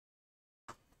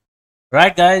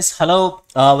Right, guys. Hello.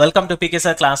 Welcome to PK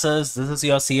Sir classes. This is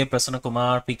your CA Prasanna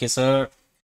Kumar, PK Sir.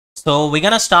 So we're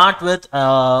gonna start with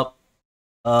a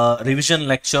revision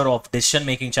lecture of decision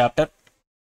making chapter.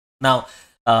 Now,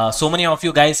 so many of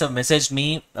you guys have messaged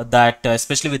me that,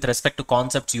 especially with respect to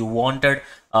concepts, you wanted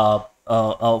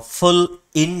a full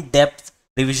in-depth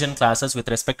revision classes with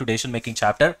respect to decision making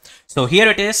chapter. So here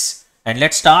it is, and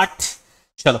let's start.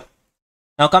 Chalo.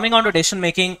 Now coming on to decision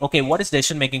making, okay, what is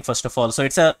decision making first of all? So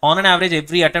it's on an average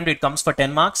every attempt it comes for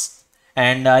 10 marks,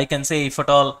 and I can say if at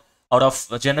all out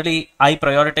of generally I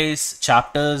prioritize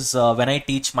chapters when I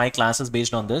teach my classes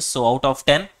based on this. So out of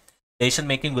 10, decision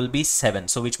making will be 7.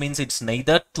 So which means it's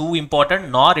neither too important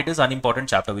nor it is unimportant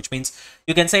chapter. Which means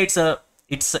you can say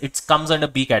it comes under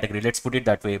B category. Let's put it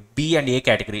that way, B and A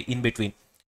category in between.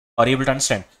 Are you able to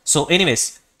understand? So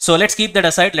anyways, so let's keep that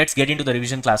aside. Let's get into the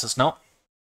revision classes now.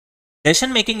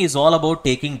 Decision making is all about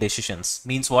taking decisions.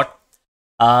 Means what?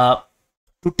 To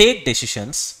take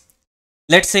decisions,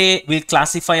 let's say we'll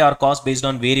classify our cost based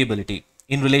on variability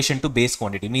in relation to base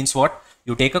quantity. Means what?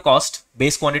 You take a cost,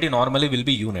 base quantity normally will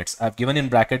be units. I've given in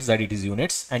brackets that it is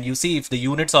units, and you see if the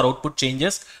units or output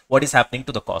changes, what is happening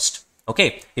to the cost.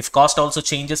 Okay, if cost also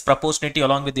changes proportionately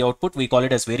along with the output, we call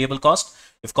it as variable cost.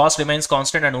 If cost remains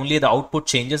constant and only the output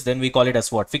changes, then we call it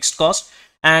as what? Fixed cost.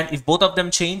 And if both of them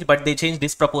change, but they change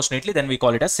disproportionately, then we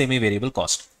call it as semi-variable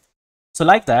cost. So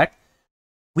like that,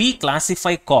 we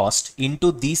classify cost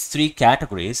into these three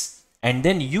categories and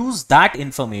then use that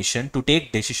information to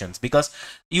take decisions, because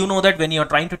you know that when you're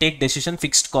trying to take decision,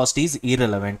 fixed cost is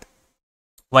irrelevant.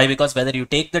 Why? Because whether you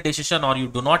take the decision or you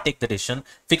do not take the decision,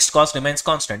 fixed cost remains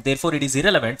constant. Therefore, it is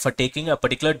irrelevant for taking a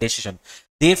particular decision.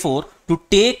 Therefore, to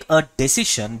take a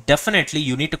decision, definitely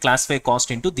you need to classify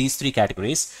cost into these three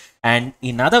categories. And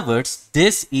in other words,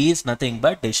 this is nothing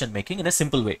but decision making in a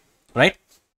simple way, right?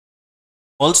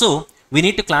 Also, we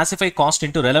need to classify cost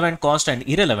into relevant cost and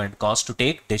irrelevant cost to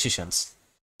take decisions.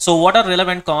 So what are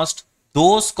relevant cost?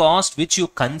 Those costs which you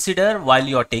consider while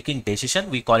you are taking decision,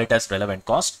 we call it as relevant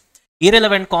cost.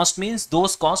 Irrelevant cost means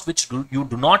those costs which you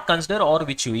do not consider or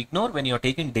which you ignore when you are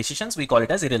taking decisions, we call it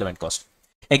as irrelevant cost.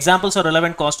 Examples of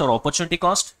relevant cost or opportunity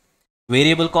cost,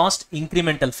 variable cost,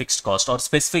 incremental fixed cost, or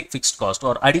specific fixed cost,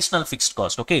 or additional fixed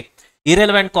cost. Okay,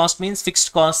 irrelevant cost means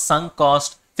fixed cost, sunk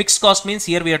cost. Fixed cost means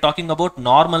here we are talking about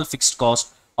normal fixed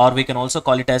cost, or we can also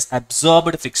call it as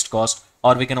absorbed fixed cost,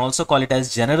 or we can also call it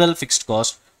as general fixed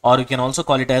cost, or we can also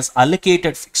call it as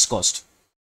allocated fixed cost.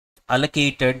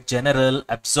 Allocated, general,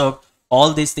 absorbed,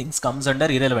 all these things comes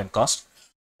under irrelevant cost.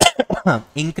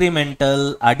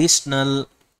 Incremental, additional,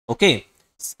 okay,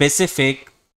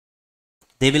 specific,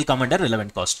 they will come under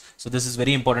relevant cost. So this is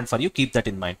very important for you. Keep that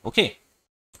in mind. Okay.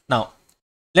 Now,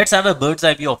 let's have a bird's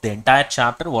eye view of the entire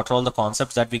chapter. What are all the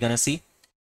concepts that we're going to see?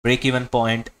 Break-even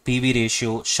point, PV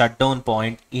ratio, shutdown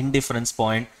point, indifference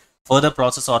point, further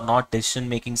process or not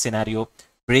decision-making scenario,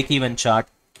 break-even chart,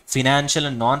 financial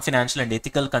and non-financial and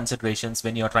ethical considerations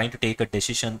when you're trying to take a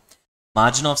decision,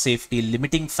 margin of safety,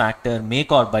 limiting factor, make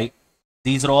or buy.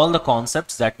 These are all the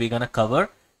concepts that we're going to cover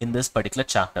in this particular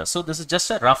chapter. So this is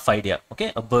just a rough idea,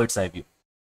 okay, a bird's eye view.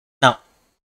 Now,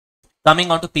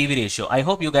 coming on to PV ratio. I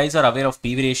hope you guys are aware of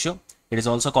PV ratio. It is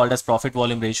also called as profit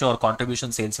volume ratio or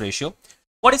contribution sales ratio.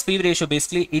 What is PV ratio?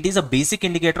 Basically, it is a basic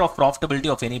indicator of profitability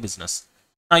of any business.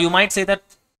 Now, you might say that,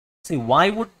 see, why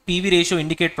would PV ratio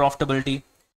indicate profitability?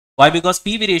 Why? Because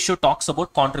PV ratio talks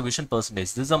about contribution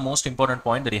percentage. This is the most important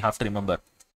point that you have to remember.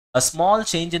 A small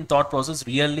change in thought process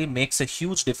really makes a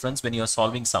huge difference when you are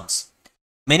solving sums.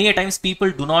 Many a times people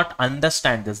do not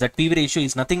understand this, that PV ratio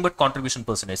is nothing but contribution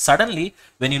percentage. Suddenly,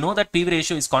 when you know that PV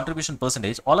ratio is contribution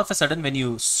percentage, all of a sudden when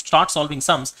you start solving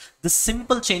sums, this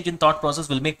simple change in thought process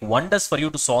will make wonders for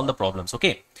you to solve the problems.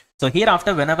 Okay. So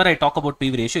hereafter, whenever I talk about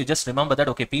PV ratio, you just remember that,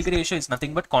 okay, PV ratio is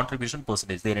nothing but contribution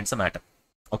percentage. There ends the matter.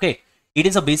 Okay. It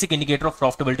is a basic indicator of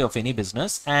profitability of any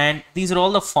business, and these are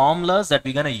all the formulas that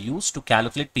we're going to use to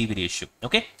calculate PV ratio.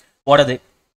 Okay, what are they?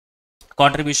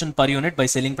 Contribution per unit by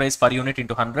selling price per unit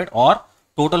into 100, or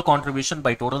total contribution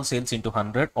by total sales into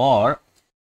 100, or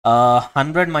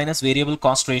 100 minus variable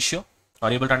cost ratio. Are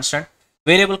you able to understand?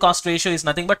 Variable cost ratio is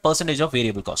nothing but percentage of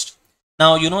variable cost.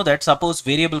 Now you know that suppose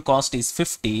variable cost is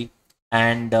 50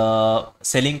 and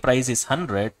selling price is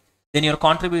 100. Then your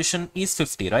contribution is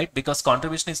 50, right? Because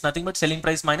contribution is nothing but selling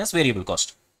price minus variable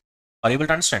cost. Are you able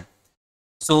to understand?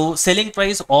 So selling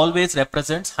price always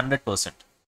represents 100%.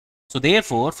 So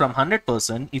therefore, from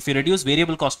 100%, if you reduce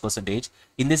variable cost percentage,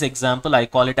 in this example, I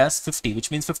call it as 50, which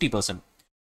means 50%.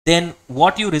 Then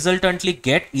what you resultantly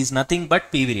get is nothing but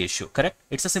PV ratio, correct?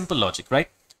 It's a simple logic, right?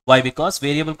 Why? Because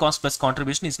variable cost plus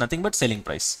contribution is nothing but selling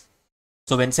price.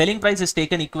 So when selling price is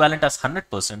taken equivalent as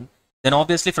 100%, Then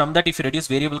obviously from that, if you reduce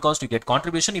variable cost, you get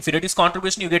contribution. If you reduce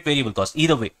contribution, you get variable cost.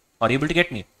 Either way, are you able to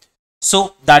get me?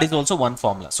 So that is also one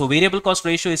formula. So variable cost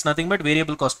ratio is nothing but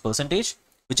variable cost percentage,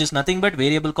 which is nothing but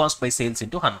variable cost by sales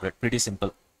into 100. Pretty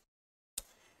simple.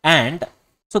 And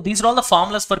so these are all the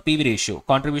formulas for PV ratio.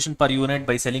 Contribution per unit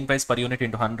by selling price per unit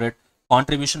into 100.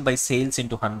 Contribution by sales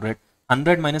into 100.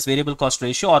 100 minus variable cost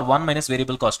ratio or 1 minus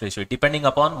variable cost ratio, depending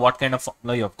upon what kind of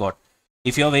formula you have got.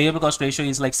 If your variable cost ratio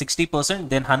is like 60%,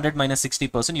 then 100 minus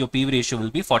 60%, your PV ratio will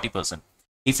be 40%.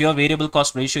 If your variable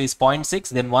cost ratio is 0.6,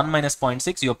 then 1 minus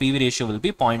 0.6, your PV ratio will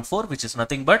be 0.4, which is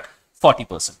nothing but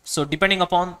 40%. So depending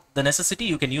upon the necessity,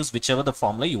 you can use whichever the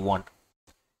formula you want.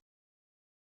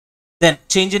 Then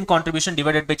change in contribution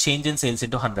divided by change in sales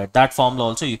into 100. That formula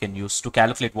also you can use to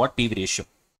calculate what PV ratio.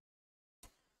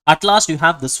 At last, you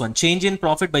have this one, change in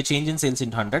profit by change in sales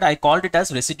into 100. I called it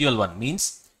as residual one,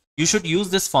 means you should use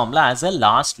this formula as a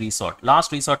last resort.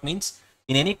 Last resort means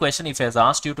in any question, if it has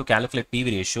asked you to calculate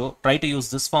PV ratio, try to use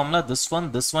this formula, this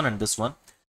one, and this one.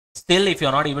 Still, if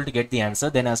you're not able to get the answer,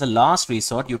 then as a last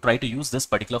resort, you try to use this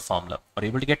particular formula. Are you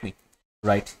able to get me?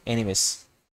 Right. Anyways.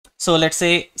 So let's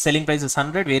say selling price is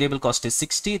 100, variable cost is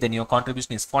 60, then your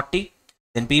contribution is 40.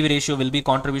 Then PV ratio will be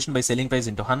contribution by selling price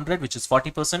into 100, which is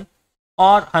 40%.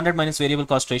 Or 100 minus variable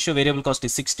cost ratio, variable cost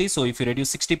is 60. So if you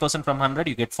reduce 60% from 100,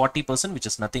 you get 40%, which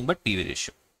is nothing but PV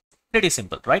ratio. Pretty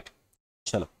simple, right?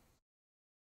 Chalo.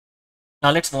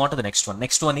 Now let's move on to the next one.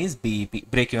 Next one is BEP,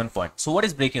 break-even point. So what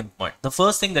is break-even point? The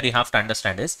first thing that you have to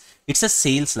understand is it's a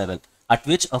sales level at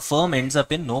which a firm ends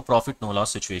up in no profit, no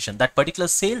loss situation. That particular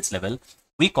sales level,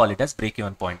 we call it as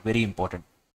break-even point. Very important.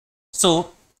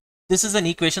 So this is an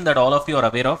equation that all of you are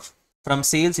aware of. From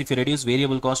sales, if you reduce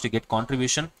variable cost, you get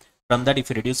contribution. From that, if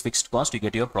you reduce fixed cost, you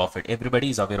get your profit. Everybody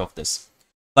is aware of this.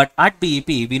 But at BEP,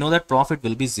 we know that profit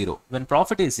will be 0. When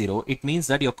profit is 0, it means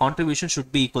that your contribution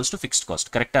should be equals to fixed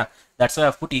cost. Correct? That's why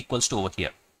I've put equals to over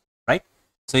here. Right?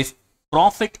 So if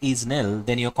profit is nil,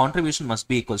 then your contribution must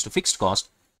be equals to fixed cost,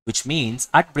 which means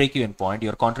at break-even point,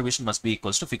 your contribution must be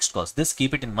equals to fixed cost. This,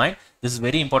 keep it in mind. This is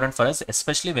very important for us,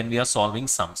 especially when we are solving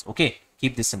sums. Okay?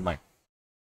 Keep this in mind.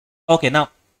 Okay, now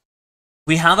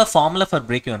we have a formula for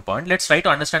break-even point. Let's try to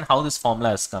understand how this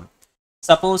formula has come.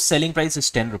 Suppose selling price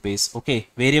is 10 rupees. Okay,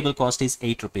 variable cost is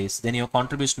 8 rupees. Then your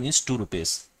contribution is 2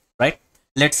 rupees. Right?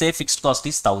 Let's say fixed cost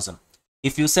is 1000.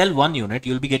 If you sell 1 unit,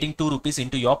 you'll be getting 2 rupees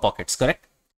into your pockets. Correct?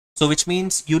 So which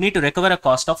means you need to recover a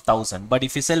cost of 1000. But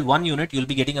if you sell 1 unit, you'll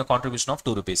be getting a contribution of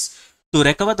 2 rupees. To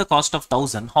recover the cost of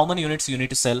 1000, how many units you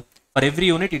need to sell? For every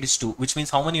unit, it is 2. Which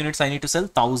means how many units I need to sell?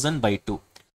 1000 by 2.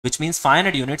 Which means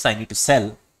 500 units I need to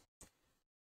sell.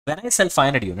 When I sell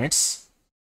 500 units,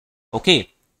 okay,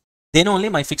 then only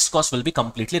my fixed cost will be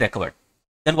completely recovered.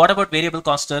 Then what about variable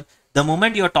cost, sir? The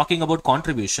moment you are talking about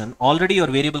contribution, already your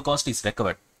variable cost is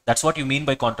recovered. That's what you mean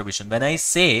by contribution. When I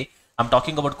say I'm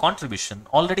talking about contribution,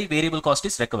 already variable cost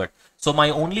is recovered. So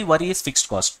my only worry is fixed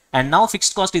cost. And now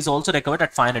fixed cost is also recovered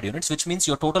at 500 units, which means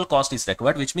your total cost is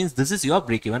recovered, which means this is your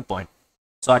break-even point.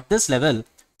 So at this level,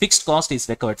 fixed cost is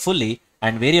recovered fully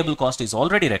and variable cost is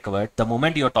already recovered the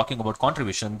moment you are talking about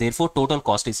contribution. Therefore, total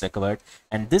cost is recovered,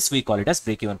 and this we call it as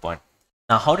break-even point.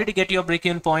 Now, how did you get your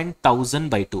break-even point? 1000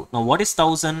 by 2. Now, what is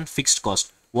 1000? Fixed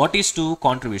cost. What is 2?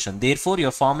 Contribution. Therefore,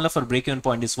 your formula for break-even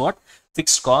point is what?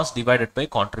 Fixed cost divided by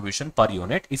contribution per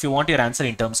unit. If you want your answer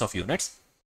in terms of units.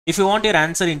 If you want your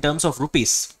answer in terms of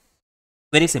rupees,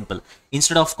 very simple.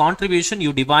 Instead of contribution,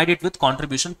 you divide it with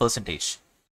contribution percentage.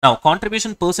 Now,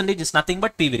 contribution percentage is nothing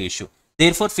but PV ratio.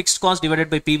 Therefore, fixed cost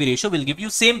divided by PV ratio will give you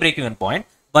same break-even point,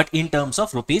 but in terms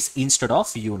of rupees instead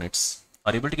of units.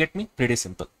 Are you able to get me? Pretty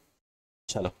simple.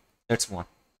 Chalo, let's move on.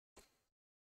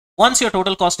 Once your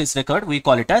total cost is recovered, we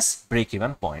call it as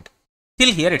break-even point.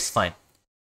 Till here, it's fine.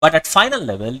 But at final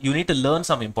level, you need to learn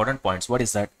some important points. What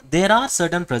is that? There are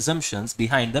certain presumptions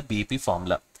behind the BEP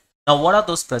formula. Now, what are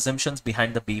those presumptions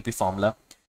behind the BEP formula?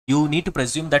 You need to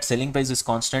presume that selling price is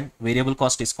constant, variable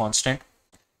cost is constant,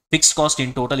 fixed cost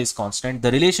in total is constant.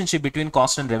 The relationship between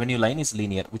cost and revenue line is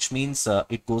linear, which means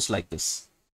it goes like this.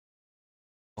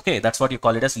 Okay, that's what you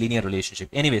call it as linear relationship.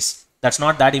 Anyways, that's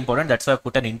not that important. That's why I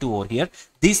put an into over here.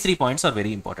 These 3 points are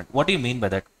very important. What do you mean by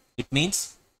that? It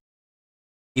means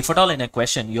if at all in a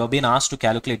question you have been asked to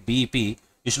calculate BEP,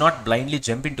 you should not blindly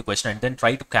jump into question and then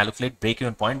try to calculate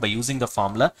break-even point by using the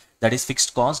formula that is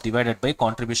fixed cost divided by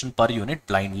contribution per unit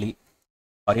blindly.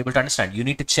 Are you able to understand? You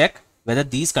need to check whether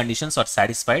these conditions are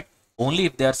satisfied. Only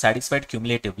if they are satisfied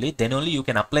cumulatively, then only you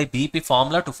can apply BEP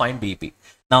formula to find BEP.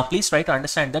 Now, please try to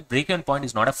understand that break-even point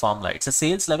is not a formula. It's a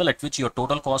sales level at which your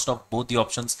total cost of both the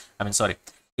options,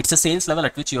 it's a sales level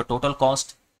at which your total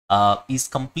cost is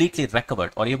completely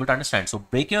recovered. Are you able to understand? So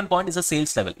break-even point is a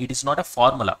sales level. It is not a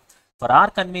formula. For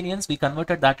our convenience, we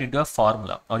converted that into a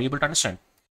formula. Are you able to understand?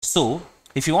 So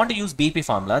if you want to use BP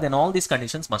formula, then all these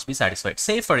conditions must be satisfied.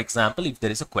 Say for example, if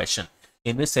there is a question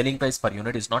in which selling price per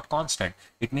unit is not constant,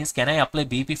 it means can I apply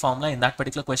BP formula in that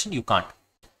particular question? You can't.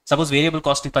 Suppose variable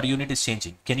cost per unit is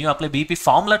changing. Can you apply BP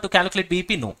formula to calculate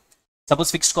BP? No. Suppose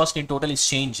fixed cost in total is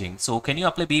changing. So can you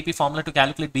apply BP formula to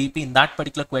calculate BP in that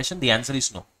particular question? The answer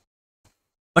is no.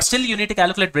 But still you need to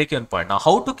calculate break-even point. Now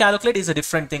how to calculate is a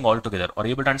different thing altogether. Are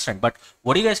you able to understand? But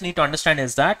what you guys need to understand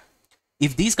is that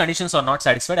if these conditions are not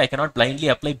satisfied, I cannot blindly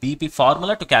apply BP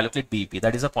formula to calculate BP.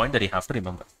 That is a point that you have to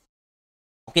remember.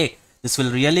 Okay, this will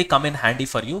really come in handy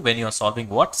for you when you are solving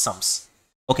what? Sums.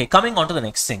 Okay, coming on to the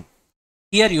next thing.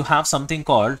 Here you have something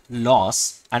called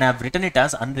loss, and I have written it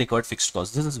as unrecovered fixed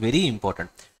cost. This is very important.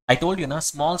 I told you,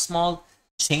 small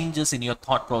changes in your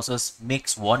thought process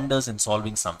makes wonders in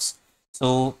solving sums.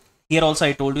 So here also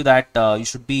I told you that you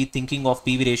should be thinking of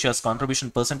PV ratio as contribution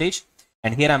percentage.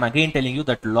 And here I'm again telling you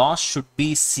that loss should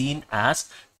be seen as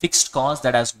fixed cost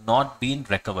that has not been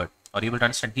recovered. Are you able to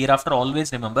understand? Hereafter,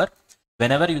 always remember,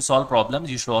 whenever you solve problems,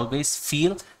 you should always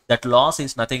feel that loss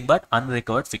is nothing but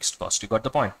unrecovered fixed cost. You got the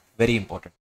point? Very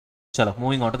important. Chalo,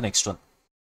 moving on to the next one.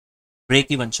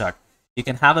 Break-even chart. You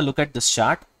can have a look at this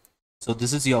chart. So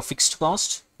this is your fixed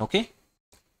cost. Okay.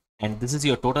 And this is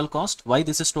your total cost. Why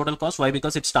this is total cost? Why?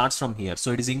 Because it starts from here.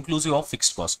 So it is inclusive of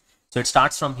fixed cost. So it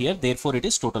starts from here. Therefore, it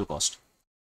is total cost.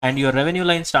 And your revenue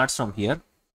line starts from here,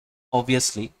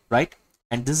 obviously, right?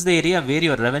 And this is the area where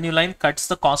your revenue line cuts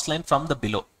the cost line from the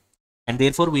below. And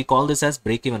therefore, we call this as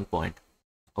break-even point.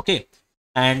 Okay.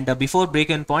 And before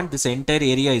break-even point, this entire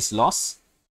area is loss.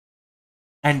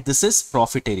 And this is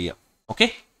profit area.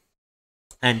 Okay.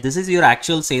 And this is your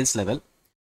actual sales level.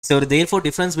 So therefore,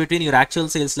 difference between your actual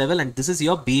sales level and this is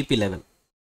your BEP level.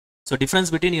 So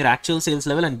difference between your actual sales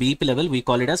level and BEP level, we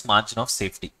call it as margin of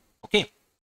safety. Okay.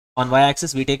 On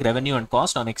y-axis, we take revenue and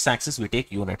cost. On x-axis, we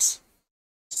take units.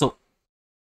 So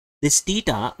this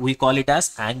theta, we call it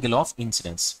as angle of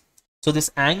incidence. So this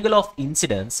angle of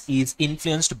incidence is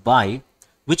influenced by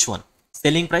which one?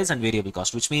 Selling price and variable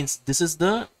cost, which means this is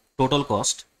the total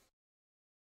cost.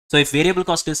 So if variable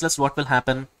cost is less, what will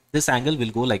happen? This angle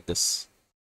will go like this.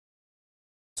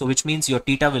 So which means your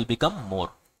theta will become more.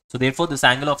 So therefore, this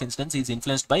angle of incidence is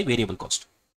influenced by variable cost.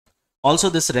 Also,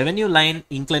 this revenue line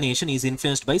inclination is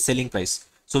influenced by selling price.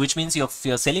 So which means if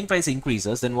your selling price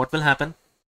increases, then what will happen?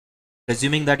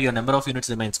 Assuming that your number of units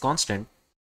remains constant,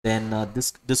 then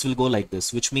this will go like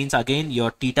this, which means again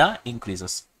your theta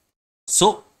increases.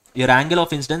 So your angle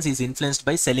of incidence is influenced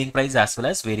by selling price as well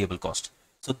as variable cost.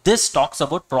 So this talks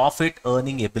about profit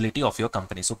earning ability of your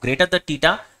company. So greater the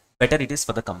theta, better it is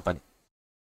for the company.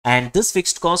 And this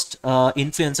fixed cost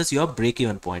influences your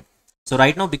break-even point. So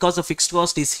right now, because the fixed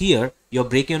cost is here, your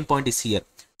break-even point is here.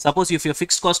 Suppose if your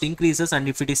fixed cost increases and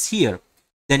if it is here,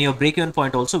 then your break-even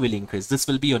point also will increase. This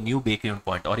will be your new break-even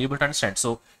point. Are you able to understand?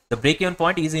 So the break-even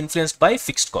point is influenced by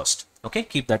fixed cost. Okay,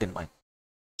 keep that in mind.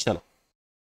 Chalo.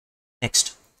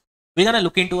 Next, we're going to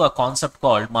look into a concept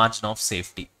called margin of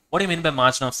safety. What do you mean by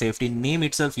margin of safety? Name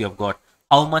itself you have got.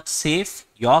 How much safe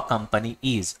your company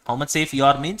is. How much safe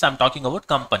your means I'm talking about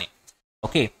company.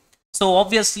 Okay. So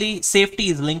obviously safety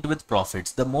is linked with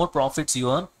profits. The more profits you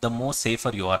earn, the more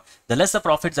safer you are. The less the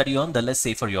profits that you earn, the less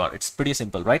safer you are. It's pretty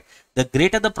simple, right? The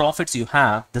greater the profits you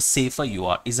have, the safer you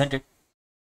are, isn't it?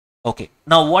 Okay.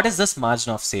 Now what is this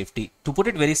margin of safety? To put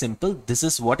it very simple, this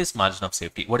is what is margin of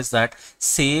safety. What is that?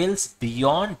 Sales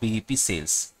beyond BEP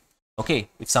sales. Okay.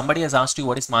 If somebody has asked you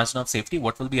what is margin of safety,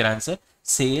 what will be your answer?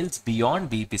 Sales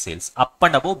beyond BEP sales, up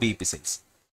and above BEP sales.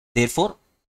 Therefore,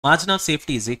 margin of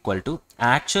safety is equal to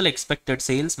actual expected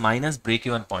sales minus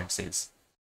break-even point sales,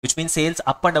 which means sales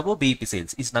up and above BEP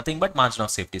sales is nothing but margin of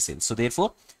safety sales. So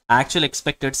therefore, actual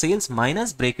expected sales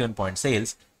minus break-even point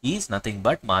sales is nothing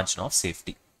but margin of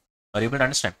safety. Are you able to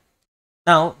understand?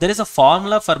 Now, there is a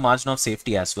formula for margin of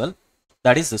safety as well.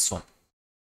 That is this one.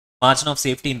 Margin of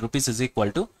safety in rupees is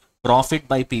equal to profit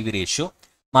by PV ratio.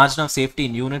 Margin of safety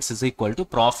in units is equal to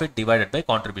profit divided by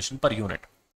contribution per unit.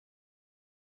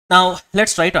 Now,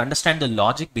 let's try to understand the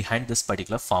logic behind this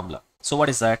particular formula. So what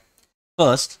is that?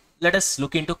 First, let us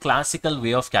look into classical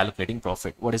way of calculating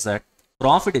profit. What is that?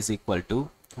 Profit is equal to,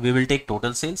 we will take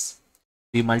total sales.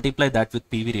 We multiply that with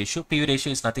PV ratio. PV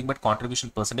ratio is nothing but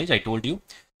contribution percentage, I told you.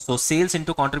 So sales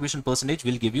into contribution percentage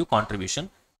will give you contribution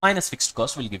minus fixed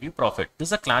cost will give you profit. This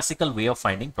is a classical way of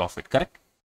finding profit, correct?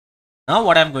 Now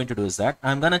what I'm going to do is that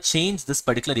I'm going to change this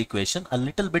particular equation a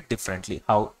little bit differently.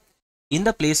 How? In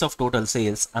the place of total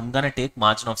sales, I'm going to take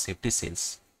margin of safety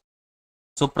sales.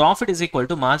 So profit is equal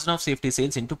to margin of safety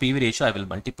sales into PV ratio I will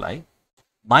multiply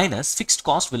minus fixed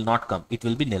cost will not come. It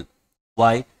will be nil.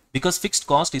 Why? because fixed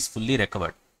cost is fully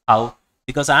recovered. How?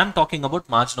 Because I am talking about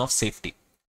margin of safety.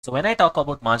 So when I talk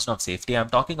about margin of safety, I'm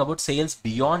talking about sales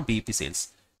beyond BEP sales.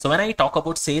 So when I talk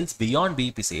about sales beyond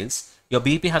BEP sales, your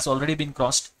BEP has already been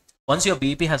crossed. Once your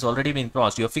BEP has already been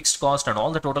crossed, your fixed cost and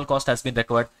all the total cost has been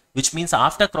recovered, which means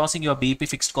after crossing your BEP,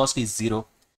 fixed cost is zero.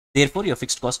 Therefore, your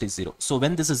fixed cost is zero. So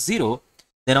when this is zero,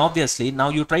 then obviously now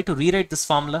you try to rewrite this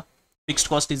formula. Fixed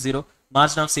cost is zero.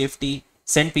 Margin of safety,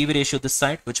 send PV ratio this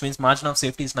side, which means margin of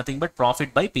safety is nothing but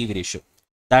profit by PV ratio.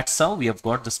 That's how we have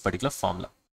got this particular formula.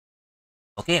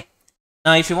 Okay.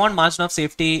 Now, if you want margin of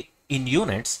safety in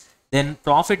units, then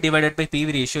profit divided by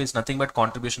PV ratio is nothing but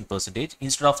contribution percentage.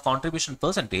 Instead of contribution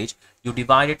percentage, you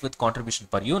divide it with contribution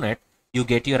per unit. You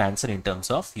get your answer in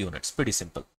terms of units. Pretty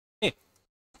simple. Okay.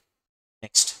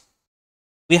 Next,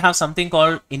 we have something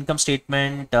called income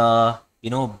statement,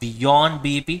 beyond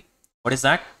BEP. What is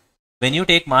that? When you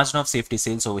take margin of safety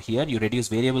sales over here, you reduce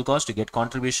variable cost to get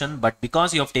contribution. But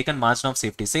because you have taken margin of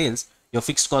safety sales, your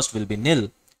fixed cost will be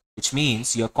nil, which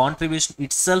means your contribution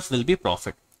itself will be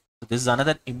profit. So this is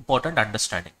another important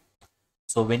understanding.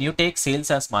 So when you take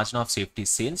sales as margin of safety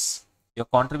sales, your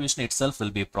contribution itself will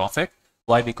be profit.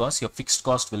 Why? Because your fixed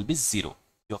cost will be zero.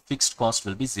 Your fixed cost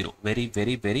will be zero. Very,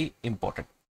 very, very important.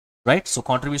 Right? So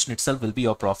contribution itself will be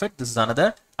your profit. This is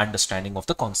another understanding of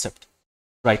the concept.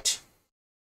 Right?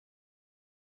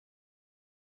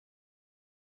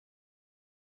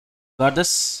 Got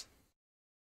this?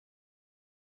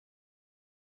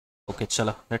 Okay,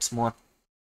 chala, let's move on.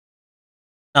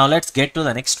 Now let's get to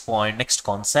the next point, next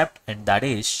concept, and that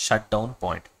is shutdown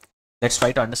point. Let's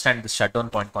try to understand this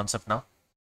shutdown point concept now.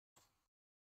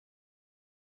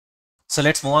 So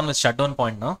let's move on with shutdown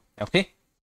point now. Okay.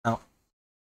 Now,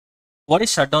 what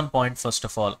is shutdown point first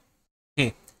of all?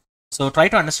 Okay. So try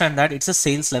to understand that it's a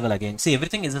sales level again. See,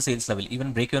 everything is a sales level.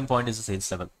 Even break-even point is a sales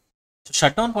level. So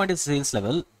shutdown point is sales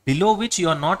level below which you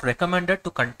are not recommended to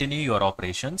continue your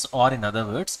operations, or in other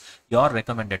words, you are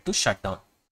recommended to shut down.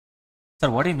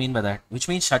 Sir, what do you mean by that? Which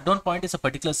means shutdown point is a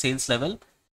particular sales level.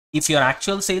 If your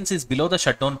actual sales is below the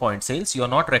shutdown point sales, you are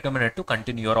not recommended to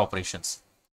continue your operations.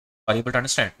 Are you able to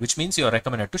understand? Which means you are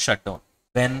recommended to shut down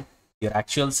when your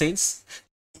actual sales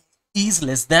is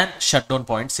less than shutdown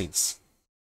point sales.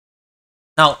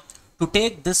 Now, to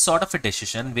take this sort of a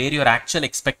decision where your actual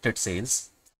expected sales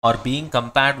are being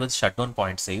compared with shutdown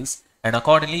point sales, and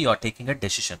accordingly you are taking a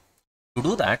decision. To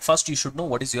do that, first you should know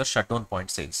what is your shutdown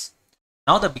point sales.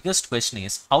 Now the biggest question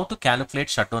is how to calculate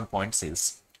shutdown point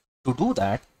sales. To do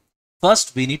that,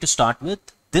 first we need to start with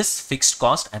this fixed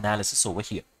cost analysis over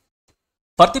here.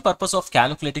 For the purpose of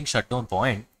calculating shutdown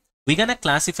point, we're gonna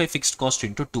classify fixed cost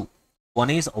into two. One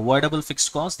is avoidable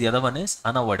fixed cost, the other one is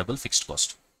unavoidable fixed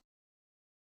cost.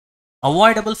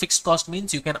 Avoidable fixed cost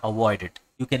means you can avoid it,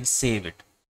 you can save it.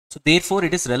 So therefore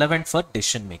it is relevant for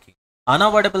decision making.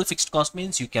 Unavoidable fixed cost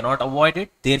means you cannot avoid it,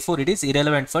 therefore it is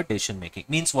irrelevant for decision making.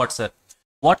 Means what, sir?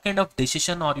 What kind of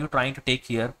decision are you trying to take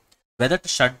here? Whether to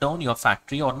shut down your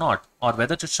factory or not, or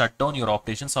whether to shut down your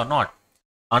operations or not.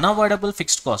 Unavoidable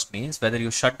fixed cost means whether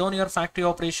you shut down your factory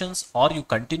operations or you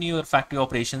continue your factory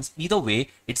operations, either way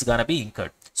it's gonna be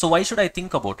incurred. So why should I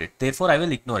think about it? Therefore I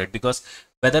will ignore it, because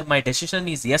whether my decision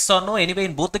is yes or no, anyway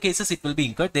in both the cases it will be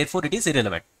incurred, therefore it is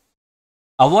irrelevant.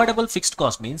 Avoidable fixed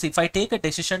cost means if I take a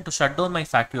decision to shut down my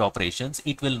factory operations,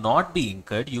 it will not be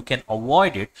incurred. You can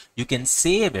avoid it, you can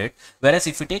save it. Whereas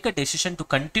if you take a decision to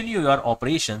continue your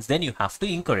operations, then you have to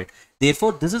incur it.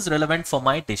 Therefore, this is relevant for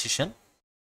my decision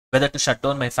whether to shut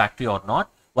down my factory or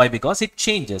not. Why? Because it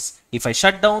changes. If I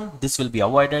shut down, this will be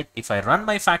avoided. If I run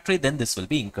my factory, then this will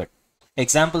be incurred.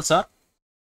 Examples are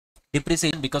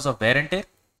depreciation because of wear and tear.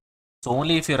 So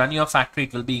only if you run your factory,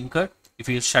 it will be incurred. If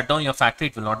you shut down your factory,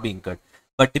 it will not be incurred.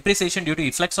 But depreciation due to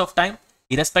effects of time,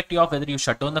 irrespective of whether you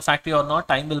shut down the factory or not,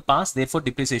 time will pass, therefore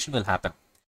depreciation will happen.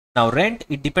 Now rent,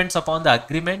 it depends upon the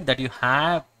agreement that you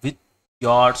have with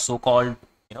your so-called,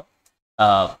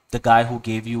 the guy who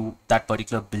gave you that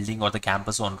particular building or the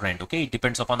campus on rent. Okay, it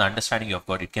depends upon the understanding you have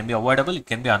got. It can be avoidable, it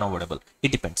can be unavoidable.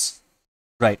 It depends.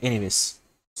 Right, anyways.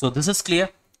 So this is clear.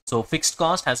 So fixed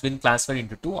cost has been classified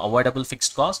into two: avoidable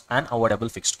fixed cost and avoidable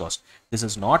fixed cost. This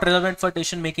is not relevant for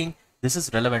decision making. This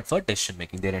is relevant for decision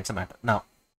making. There ends the matter. Now,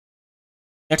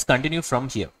 let's continue from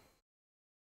here.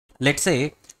 Let's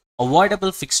say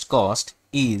avoidable fixed cost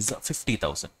is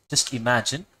 50,000. Just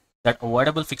imagine that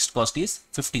avoidable fixed cost is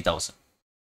 50,000.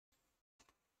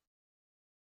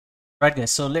 Right,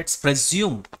 guys. So let's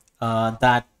presume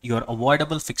that your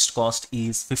avoidable fixed cost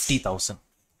is 50,000.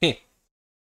 Okay.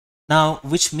 Now,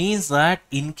 which means that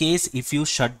in case if you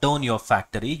shut down your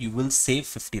factory, you will save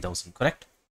 50,000, correct?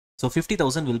 So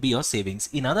 50,000 will be your savings.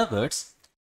 In other words,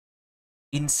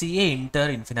 In CA Inter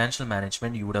in financial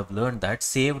management, you would have learned that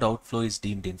saved outflow is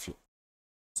deemed inflow.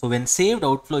 So when saved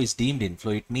outflow is deemed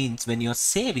inflow, it means when you're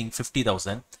saving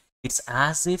 50,000, it's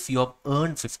as if you have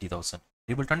earned 50,000.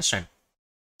 Able to understand?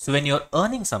 So when you're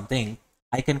earning something,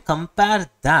 I can compare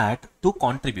that to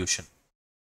contribution.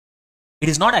 It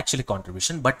is not actually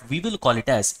contribution, but we will call it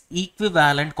as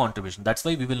equivalent contribution. That's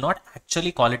why we will not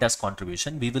actually call it as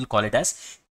contribution. We will call it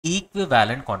as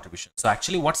equivalent contribution. So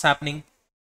actually what's happening?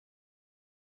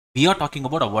 We are talking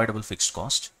about avoidable fixed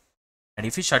cost. And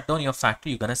if you shut down your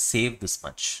factory, you're going to save this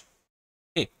much.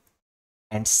 Okay.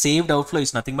 And saved outflow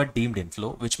is nothing but deemed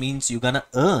inflow, which means you're going to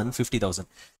earn 50,000.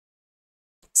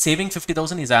 Saving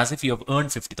 50,000 is as if you have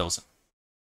earned 50,000.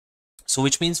 So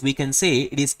which means we can say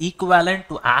it is equivalent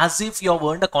to as if you have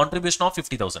earned a contribution of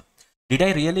 50,000. Did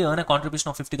I really earn a contribution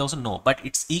of 50,000? No, but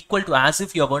it's equal to as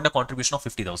if you have earned a contribution of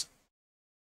 50,000.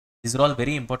 These are all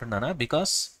very important, Nana,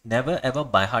 because never ever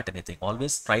by heart anything.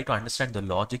 Always try to understand the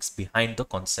logics behind the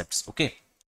concepts. Okay.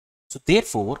 So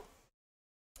therefore,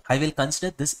 I will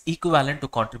consider this equivalent to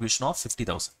contribution of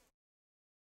 50,000.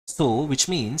 So which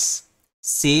means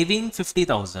saving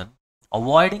 50,000,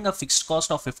 avoiding a fixed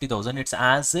cost of 50,000, it's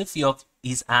as if you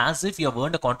have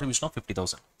earned a contribution of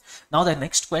 50,000. Now the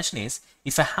next question is,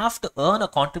 if I have to earn a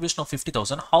contribution of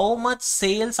 50,000, how much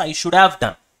sales I should have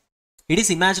done? It is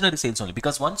imaginary sales only,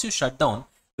 because once you shut down,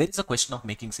 where is the question of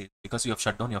making sales? Because you have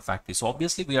shut down your factory. So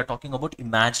obviously we are talking about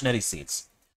imaginary sales.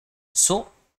 So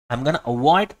I'm going to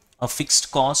avoid a fixed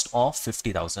cost of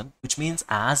 50,000, which means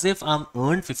as if I'm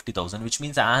earned 50,000, which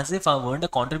means as if I've earned a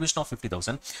contribution of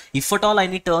 50,000. If at all I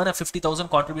need to earn a 50,000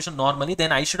 contribution normally,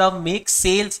 then I should have made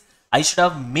sales. I should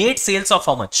have made sales of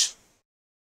how much?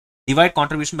 Divide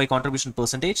contribution by contribution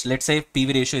percentage. Let's say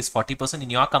PV ratio is 40% in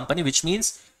your company, which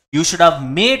means you should have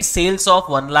made sales of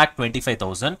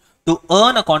 1,25,000 to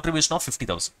earn a contribution of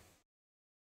 50,000.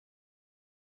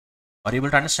 Are you able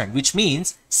to understand? Which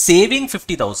means saving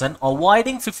 50,000,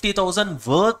 avoiding 50,000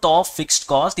 worth of fixed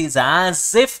cost is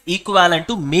as if equivalent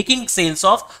to making sales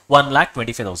of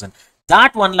 1,25,000.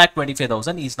 That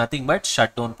 1,25,000 is nothing but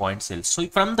shutdown point sales. So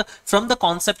from the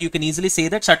concept, you can easily say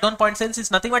that shutdown point sales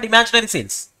is nothing but imaginary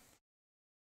sales.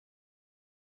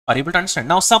 Are you able to understand?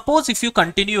 Now, suppose if you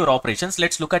continue your operations,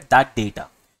 let's look at that data.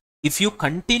 If you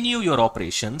continue your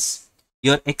operations,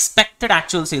 your expected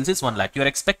actual sales is 1 lakh. You are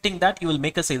expecting that you will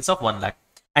make a sales of 1 lakh.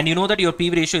 And you know that your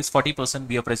PV ratio is 40%.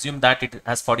 We have presumed that it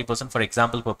has 40% for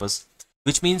example purpose,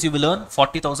 which means you will earn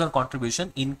 40,000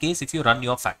 contribution in case if you run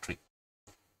your factory.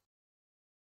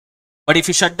 But if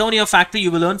you shut down your factory,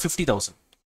 you will earn 50,000.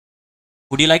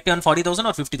 Would you like to earn 40,000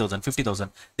 or 50,000?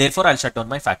 50,000. Therefore, I'll shut down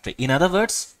my factory. In other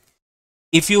words,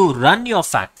 if you run your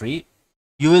factory,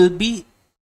 you will be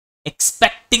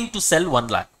expecting to sell 1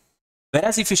 lakh.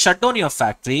 Whereas if you shut down your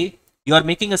factory, you are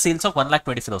making a sales of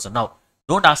 1,25,000. Now,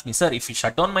 don't ask me, sir, if you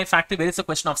shut down my factory, where is the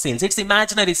question of sales? It's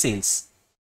imaginary sales.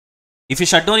 If you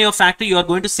shut down your factory, you are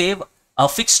going to save a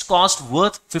fixed cost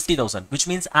worth 50,000, which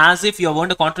means as if you have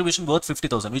earned a contribution worth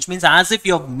 50,000, which means as if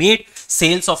you have made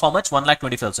sales of how much?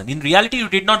 1,25,000. In reality, you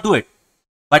did not do it,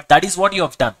 but that is what you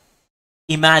have done.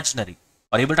 Imaginary.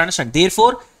 Are you able to understand?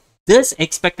 Therefore, this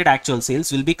expected actual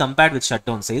sales will be compared with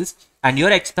shutdown sales, and your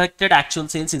expected actual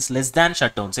sales is less than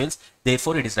shutdown sales.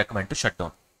 Therefore, it is recommended to shut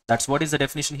down. That's what is the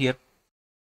definition here.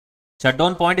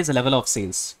 Shutdown point is a level of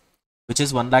sales, which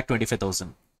is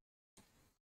 1,25,000.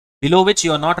 Below which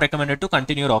you are not recommended to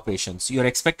continue your operations. Your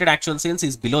expected actual sales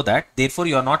is below that. Therefore,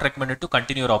 you are not recommended to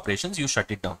continue your operations. You shut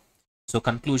it down. So,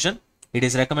 conclusion, it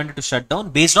is recommended to shut down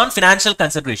based on financial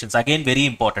considerations. Again, very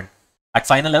important at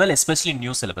final level, especially in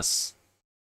new syllabus.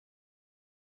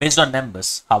 Based on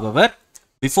numbers. However,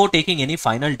 before taking any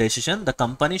final decision, the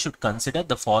company should consider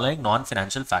the following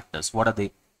non-financial factors. What are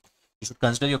they? You should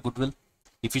consider your goodwill.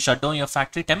 If you shut down your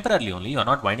factory temporarily only, you are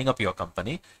not winding up your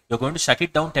company. You're going to shut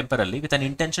it down temporarily with an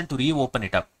intention to reopen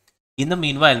it up. In the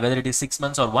meanwhile, whether it is 6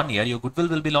 months or 1 year, your goodwill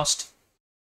will be lost.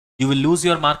 You will lose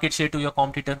your market share to your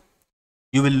competitor.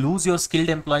 You will lose your skilled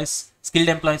employees. Skilled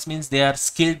employees means they are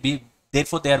skilled,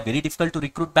 therefore they are very difficult to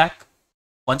recruit back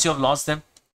once you have lost them.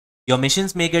 Your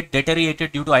machines may get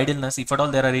deteriorated due to idleness, if at all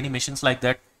there are any machines like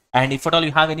that. And if at all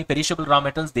you have any perishable raw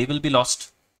metals, they will be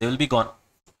lost. They will be gone.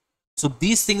 So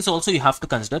these things also you have to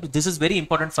consider. This is very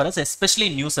important for us, especially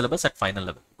in new syllabus at final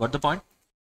level. Got the point?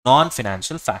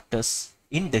 Non-financial factors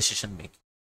in decision making.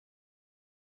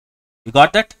 You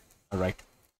got that? All right.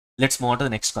 Let's move on to the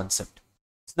next concept.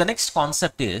 So the next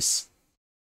concept is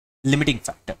limiting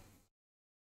factor.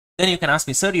 Then you can ask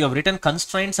me, sir, you have written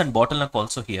constraints and bottleneck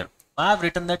also here. I have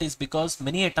written that is because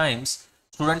many a times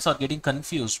students are getting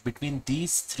confused between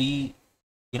these three,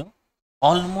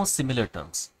 almost similar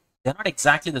terms. They're not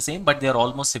exactly the same, but they're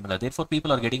almost similar. Therefore,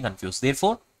 people are getting confused.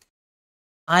 Therefore,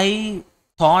 I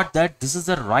thought that this is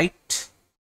the right,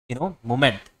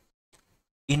 moment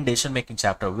in decision making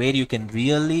chapter where you can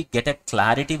really get a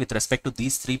clarity with respect to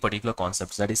these three particular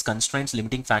concepts, that is constraints,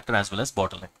 limiting factor, as well as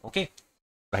bottleneck. Okay,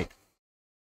 right.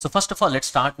 So first of all, let's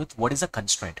start with what is a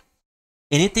constraint.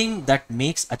 Anything that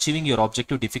makes achieving your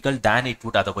objective difficult than it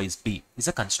would otherwise be is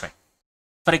a constraint.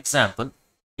 For example,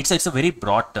 it's a very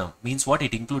broad term, means what?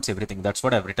 It includes everything. That's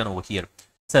what I've written over here.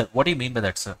 Sir, what do you mean by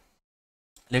that, sir?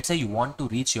 Let's say you want to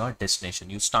reach your destination.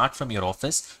 You start from your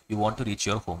office, you want to reach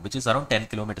your home, which is around 10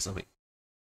 kilometers away.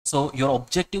 So your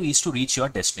objective is to reach your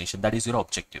destination. That is your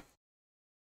objective.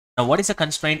 Now, what is a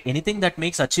constraint? Anything that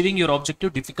makes achieving your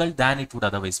objective difficult than it would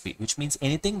otherwise be, which means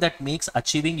anything that makes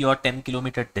achieving your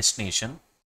 10-kilometer destination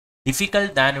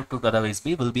difficult than it would otherwise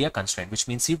be will be a constraint, which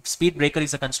means speed breaker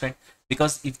is a constraint,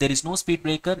 because if there is no speed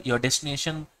breaker, your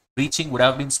destination reaching would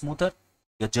have been smoother.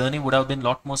 Your journey would have been a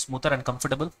lot more smoother and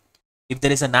comfortable. If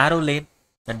there is a narrow lane,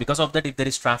 and because of that, if there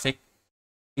is traffic,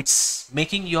 it's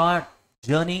making your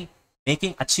journey,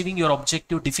 making achieving your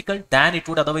objective difficult than it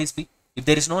would otherwise be. If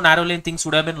there is no narrow lane, things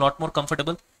would have been a lot more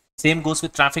comfortable. Same goes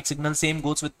with traffic signals, same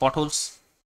goes with potholes.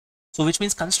 So which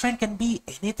means constraint can be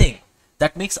anything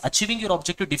that makes achieving your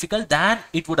objective difficult than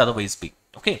it would otherwise be.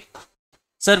 Okay.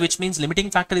 Sir, which means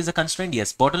limiting factor is a constraint?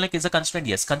 Yes. Bottleneck is a constraint?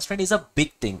 Yes. Constraint is a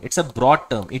big thing. It's a broad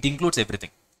term. It includes everything.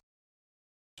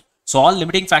 So all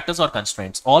limiting factors are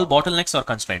constraints. All bottlenecks are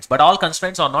constraints. But all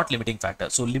constraints are not limiting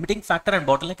factors. So limiting factor and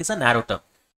bottleneck is a narrow term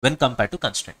when compared to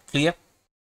constraint. Clear?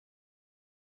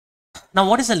 Now,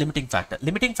 what is a limiting factor?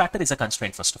 Limiting factor is a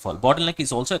constraint, first of all. Bottleneck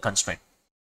is also a constraint.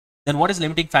 Then what is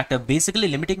limiting factor? Basically,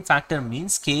 limiting factor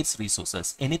means scarce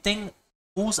resources. Anything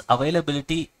whose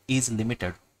availability is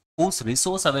limited, whose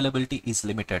resource availability is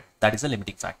limited, that is a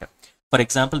limiting factor. For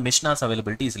example, machine's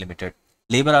availability is limited.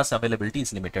 Laborer's availability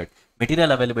is limited.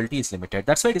 Material availability is limited.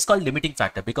 That's why it is called limiting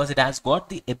factor, because it has got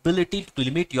the ability to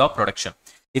limit your production.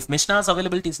 If machine's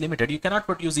availability is limited, you cannot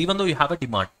produce even though you have a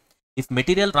demand. If raw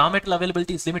material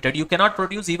availability is limited, you cannot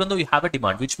produce even though you have a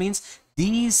demand, which means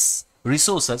these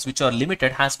resources which are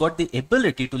limited has got the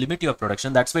ability to limit your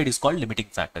production. That's why it is called limiting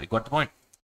factor. You got the point?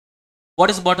 What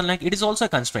is bottleneck? It is also a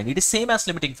constraint. It is same as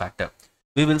limiting factor.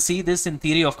 We will see this in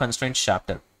theory of constraints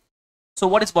chapter. So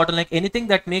what is bottleneck? Anything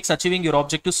that makes achieving your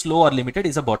objective slow or limited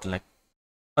is a bottleneck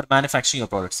for manufacturing your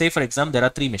product. Say for example, there are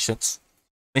 3 machines.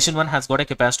 Machine 1 has got a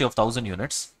capacity of 1000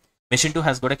 units. Machine 2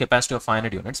 has got a capacity of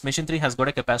 500 units. Machine 3 has got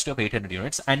a capacity of 800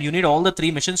 units. And you need all the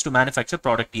 3 machines to manufacture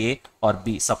product A or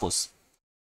B, suppose.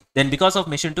 Then because of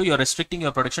machine 2, you're restricting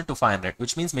your production to 500,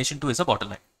 which means machine 2 is a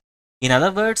bottleneck. In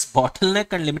other words, bottleneck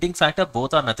and limiting factor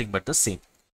both are nothing but the same.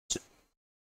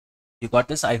 You got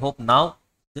this? I hope now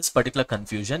this particular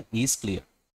confusion is clear.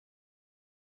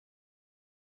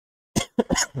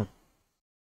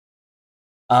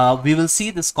 We will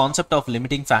see this concept of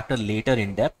limiting factor later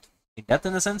in depth. In depth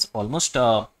in the sense, almost,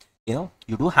 you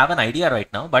do have an idea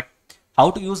right now, but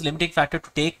how to use limiting factor to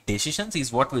take decisions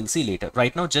is what we'll see later.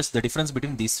 Right now, just the difference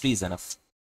between these three is enough.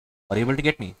 Are you able to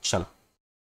get me? Chalo.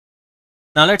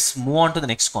 Now let's move on to the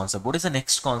next concept. What is the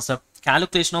next concept?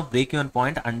 Calculation of break-even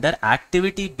point under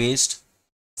activity-based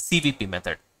CVP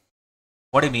method.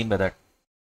 What do you mean by that?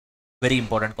 Very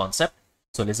important concept.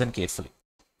 So listen carefully.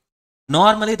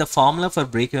 Normally, the formula for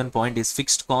break-even point is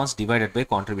fixed cost divided by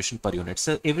contribution per unit.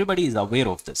 So everybody is aware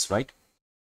of this, right?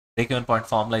 Break-even point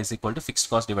formula is equal to fixed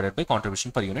cost divided by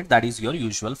contribution per unit. That is your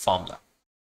usual formula.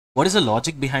 What is the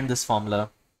logic behind this formula?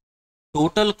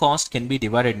 Total cost can be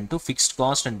divided into fixed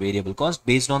cost and variable cost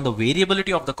based on the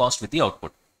variability of the cost with the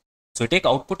output. So you take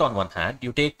output on one hand,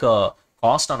 you take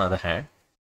cost on other hand.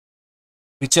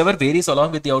 Whichever varies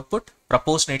along with the output,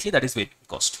 proportionately, that is variable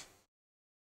cost.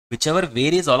 Whichever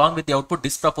varies along with the output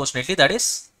disproportionately, that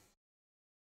is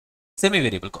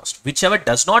semi-variable cost. Whichever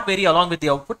does not vary along with the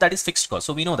output, that is fixed cost.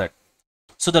 So we know that.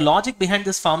 So the logic behind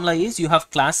this formula is you have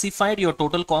classified your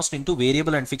total cost into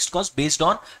variable and fixed cost based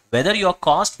on whether your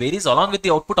cost varies along with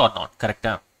the output or not. Correct?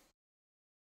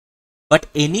 But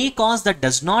any cost that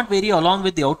does not vary along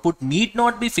with the output need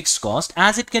not be fixed cost,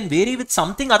 as it can vary with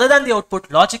something other than the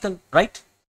output. Logical, right?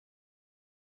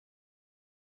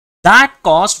 That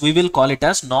cost, we will call it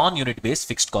as non-unit based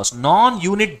fixed cost.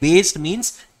 Non-unit based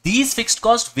means these fixed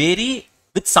costs vary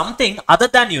with something other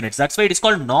than units. That's why it is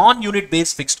called non-unit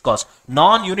based fixed cost.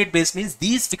 Non-unit based means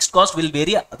these fixed costs will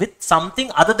vary with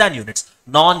something other than units.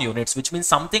 Non-units, which means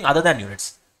something other than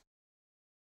units.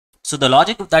 So the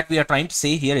logic that we are trying to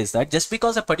say here is that just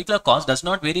because a particular cost does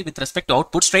not vary with respect to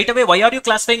output, straight away, why are you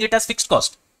classifying it as fixed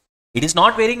cost? It is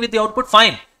not varying with the output,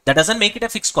 fine. That doesn't make it a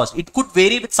fixed cost. It could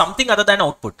vary with something other than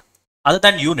output, other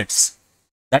than units.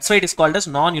 That's why it is called as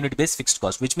non-unit based fixed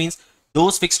cost, which means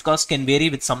those fixed costs can vary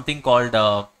with something called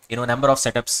number of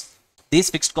setups. These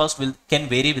fixed costs can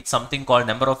vary with something called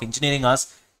number of engineering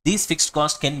hours. These fixed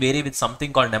costs can vary with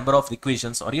something called number of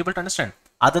requisitions. Are you able to understand?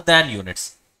 Other than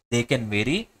units, they can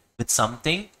vary with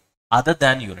something other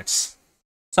than units.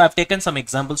 So I've taken some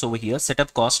examples over here.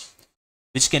 Setup cost,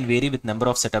 which can vary with number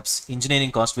of setups.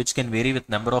 Engineering cost, which can vary with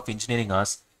number of engineering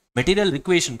hours. Material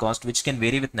requisition cost, which can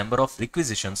vary with number of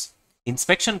requisitions.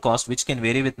 Inspection cost, which can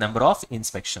vary with number of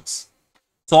inspections.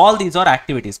 So all these are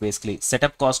activities basically.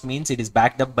 Setup cost means it is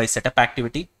backed up by setup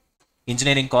activity.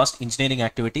 Engineering cost, engineering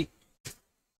activity.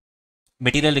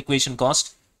 Material requisition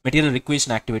cost, material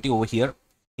requisition activity over here.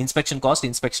 Inspection cost,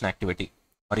 inspection activity.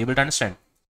 Are you able to understand?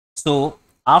 So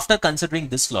after considering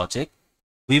this logic,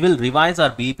 we will revise our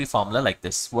BEP formula like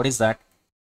this. What is that?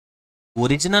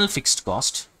 Original fixed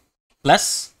cost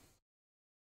plus,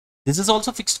 this is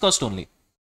also fixed cost only,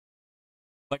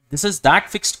 but this is that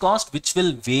fixed cost which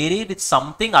will vary with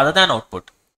something other than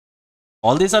output.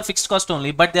 All these are fixed cost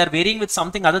only, but they are varying with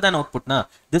something other than output.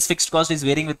 This fixed cost is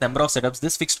varying with number of setups.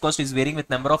 This fixed cost is varying with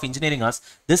number of engineering hours.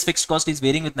 This fixed cost is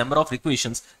varying with number of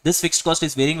requisitions. This fixed cost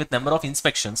is varying with number of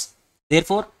inspections.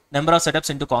 Therefore, number of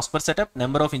setups into cost per setup,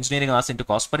 number of engineering hours into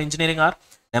cost per engineering hour,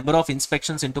 number of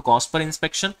inspections into cost per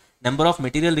inspection, number of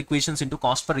material requisitions into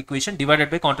cost per requisition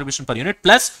divided by contribution per unit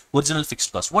plus original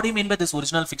fixed cost. What do you mean by this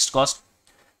original fixed cost?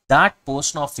 That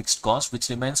portion of fixed cost which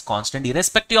remains constant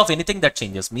irrespective of anything that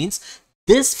changes. Means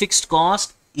this fixed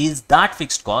cost is that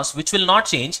fixed cost which will not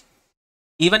change.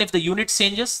 Even if the units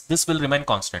changes, this will remain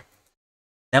constant.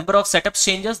 Number of setups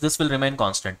changes, this will remain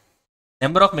constant.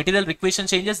 Number of material requisition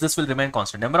changes, this will remain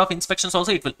constant. Number of inspections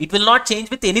also, it will not change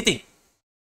with anything.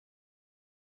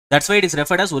 That's why it is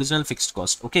referred as original fixed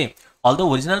cost. Okay.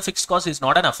 Although original fixed cost is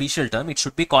not an official term, it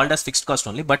should be called as fixed cost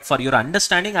only. But for your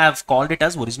understanding, I have called it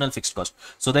as original fixed cost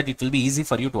so that it will be easy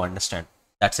for you to understand.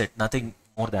 That's it. Nothing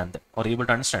more than that. Are you able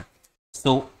to understand?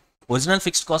 So original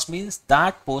fixed cost means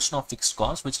that portion of fixed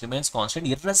cost which remains constant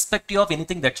irrespective of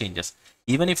anything that changes.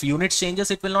 Even if units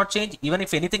changes, it will not change. Even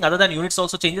if anything other than units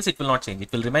also changes, it will not change.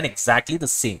 It will remain exactly the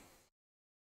same.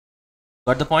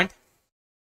 Got the point?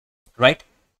 Right?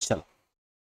 Chalo.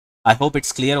 I hope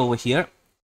it's clear over here.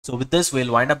 So with this,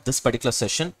 we'll wind up this particular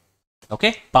session.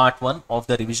 Okay. Part 1 of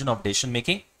the revision of decision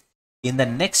making. In the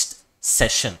next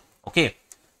session, okay,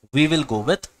 we will go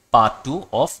with part 2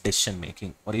 of decision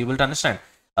making. Are you able to understand?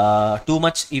 Too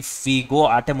much if we go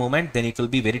at a moment, then it will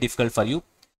be very difficult for you.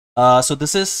 So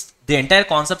this is the entire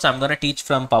concepts I'm going to teach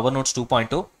from PowerNotes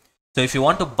 2.0. So if you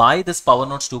want to buy this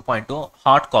PowerNotes 2.0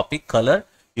 hard copy color,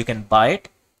 you can buy it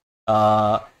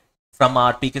from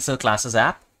our PKSir classes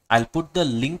app. I'll put the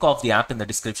link of the app in the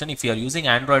description. If you are using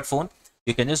Android phone,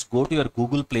 you can just go to your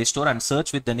Google Play Store and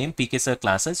search with the name PKSir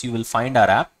classes. You will find our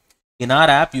app. In our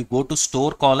app, you go to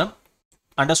store column.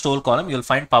 Under store column, you'll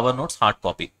find PowerNotes hard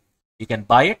copy. You can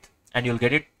buy it and you'll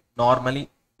get it normally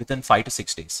within 5 to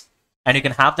 6 days. And you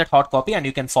can have that hard copy and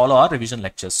you can follow our revision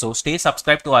lectures. So stay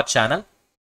subscribed to our channel.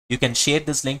 You can share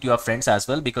this link to your friends as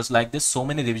well, because like this, so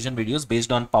many revision videos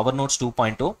based on PowerNotes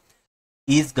 2.0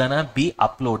 is gonna be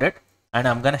uploaded, and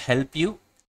I'm gonna help you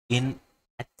in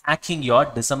attacking your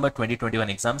December 2021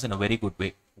 exams in a very good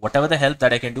way. Whatever the help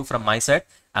that I can do from my side,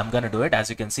 I'm gonna do it. As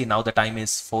you can see, now the time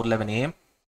is 4:11 a.m.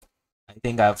 I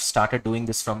think I've started doing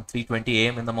this from 3:20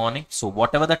 a.m. in the morning. So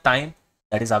whatever the time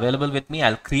that is available with me,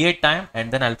 I'll create time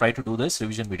and then I'll try to do this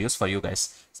revision videos for you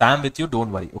guys. So I'm with you,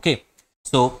 don't worry. Okay.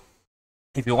 So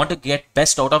if you want to get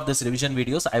best out of this revision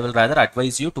videos, I will rather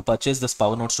advise you to purchase this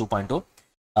PowerNotes 2.0.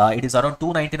 It is around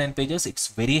 299 pages. It's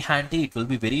very handy. It will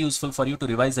be very useful for you to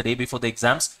revise the day before the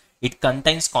exams. It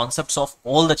contains concepts of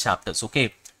all the chapters,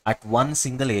 okay, at one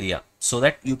single area, so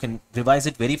that you can revise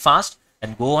it very fast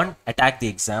and go and attack the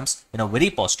exams in a very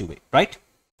positive way, right?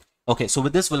 Okay, so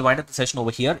with this, we'll wind up the session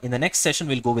over here. In the next session,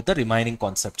 we'll go with the remaining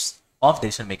concepts of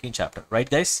decision making chapter, right,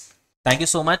 guys? Thank you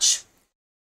so much.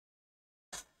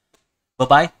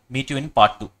 Bye-bye. Meet you in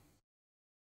part 2.